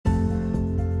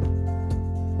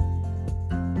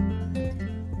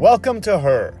Welcome to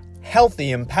Her,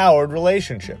 Healthy Empowered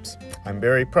Relationships. I'm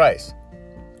Barry Price.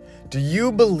 Do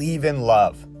you believe in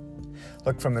love?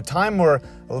 Look, from the time we're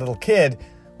a little kid,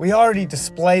 we already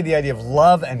display the idea of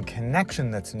love and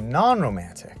connection that's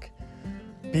non-romantic.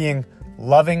 Being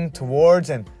loving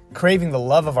towards and craving the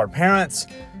love of our parents,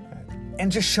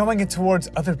 and just showing it towards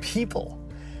other people.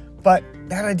 But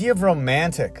that idea of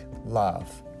romantic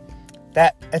love,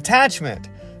 that attachment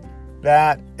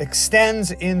that extends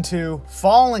into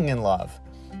falling in love,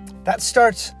 that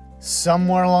starts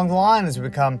somewhere along the line as we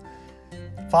become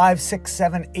 5, 6,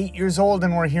 7, 8 years old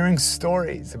and we're hearing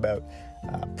stories about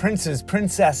princes,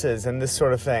 princesses, and this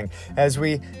sort of thing. As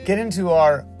we get into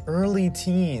our early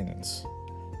teens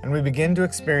and we begin to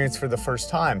experience for the first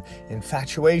time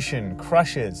infatuation,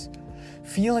 crushes,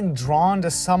 feeling drawn to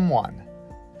someone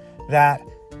that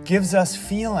gives us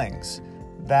feelings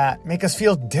that make us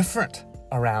feel different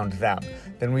around them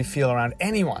than we feel around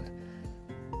anyone,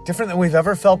 different than we've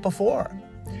ever felt before.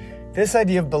 This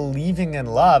idea of believing in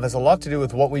love has a lot to do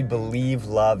with what we believe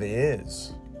love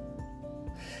is.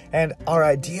 And our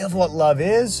idea of what love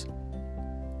is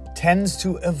tends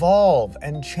to evolve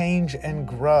and change and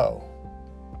grow.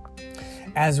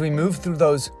 As we move through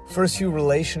those first few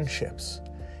relationships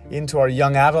into our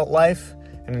young adult life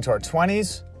and into our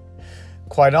 20s,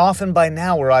 quite often by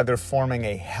now we're either forming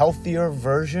a healthier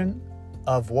version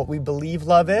of what we believe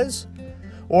love is,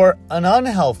 or an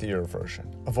unhealthier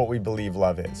version of what we believe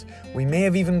love is. We may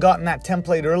have even gotten that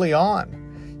template early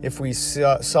on. If we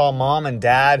saw mom and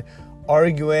dad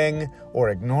arguing or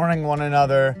ignoring one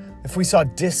another, if we saw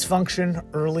dysfunction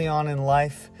early on in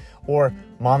life, or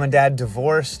mom and dad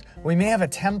divorced, we may have a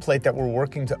template that we're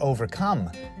working to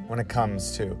overcome when it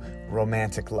comes to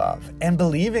romantic love and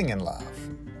believing in love.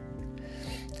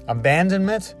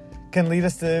 Abandonment can lead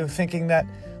us to thinking that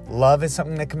love is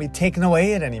something that can be taken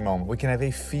away at any moment. We can have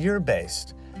a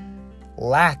fear-based,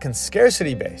 lack and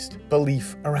scarcity-based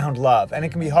belief around love. And it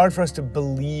can be hard for us to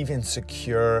believe in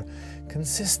secure,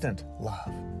 consistent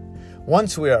love.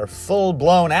 Once we are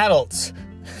full-blown adults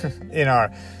in our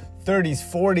 30s,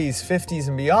 40s, 50s,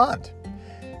 and beyond,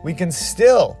 we can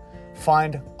still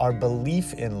find our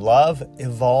belief in love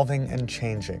evolving and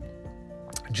changing.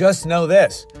 Just know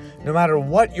this, no matter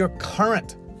what your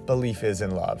current belief is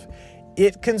in love,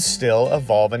 it can still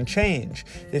evolve and change.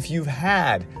 If you've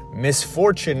had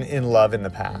misfortune in love in the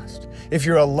past, if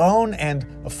you're alone and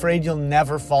afraid you'll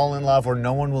never fall in love or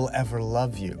no one will ever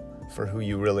love you for who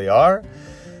you really are,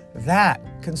 that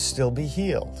can still be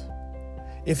healed.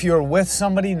 If you're with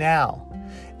somebody now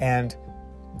and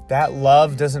that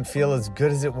love doesn't feel as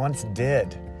good as it once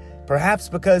did, perhaps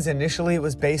because initially it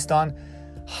was based on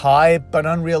high but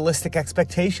unrealistic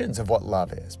expectations of what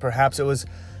love is. Perhaps it was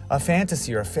a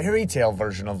fantasy or a fairy tale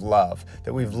version of love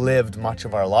that we've lived much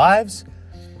of our lives.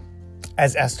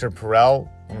 As Esther Perel,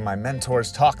 one of my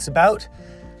mentors, talks about,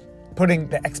 putting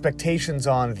the expectations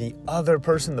on the other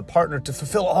person, the partner, to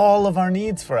fulfill all of our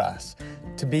needs for us,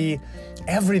 to be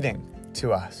everything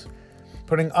to us.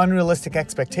 Putting unrealistic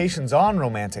expectations on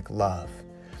romantic love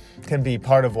can be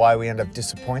part of why we end up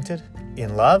disappointed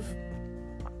in love.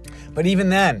 But even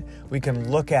then, we can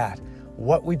look at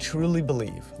what we truly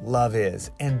believe love is,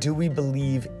 and do we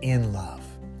believe in love?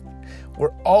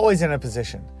 We're always in a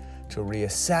position to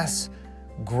reassess,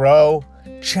 grow,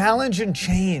 challenge, and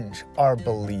change our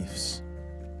beliefs.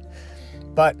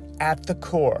 But at the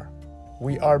core,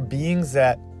 we are beings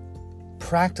that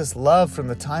practice love from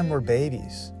the time we're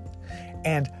babies,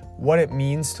 and what it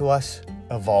means to us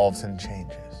evolves and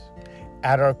changes.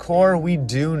 At our core, we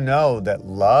do know that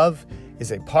love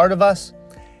is a part of us,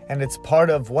 and it's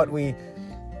part of what we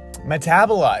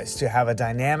metabolize to have a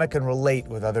dynamic and relate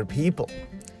with other people.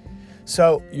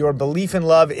 So your belief in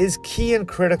love is key and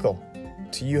critical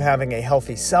to you having a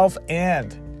healthy self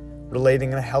and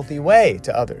relating in a healthy way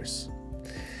to others.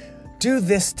 Do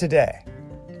this today.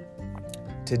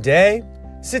 Today,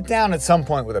 sit down at some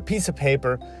point with a piece of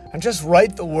paper and just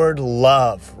write the word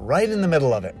love right in the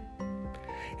middle of it.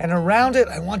 And around it,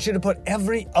 I want you to put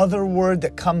every other word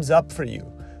that comes up for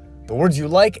you. The words you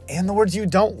like and the words you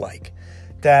don't like,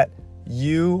 that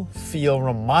you feel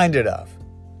reminded of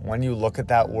when you look at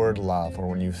that word love or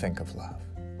when you think of love.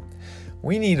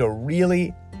 We need a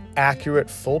really accurate,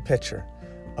 full picture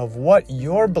of what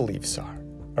your beliefs are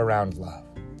around love.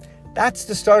 That's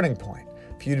the starting point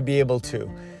for you to be able to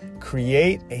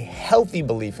create a healthy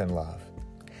belief in love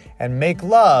and make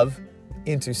love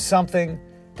into something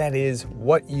that is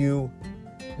what you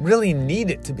really need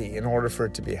it to be in order for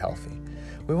it to be healthy.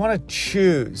 We want to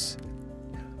choose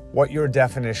what your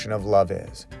definition of love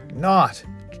is, not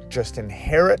just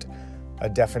inherit a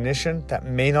definition that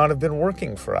may not have been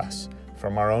working for us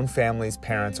from our own families,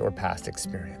 parents, or past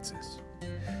experiences.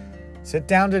 Sit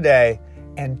down today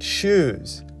and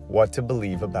choose what to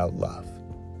believe about love.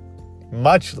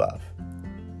 Much love.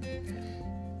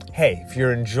 Hey, if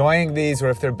you're enjoying these or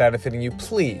if they're benefiting you,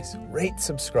 please rate,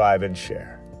 subscribe, and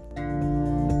share.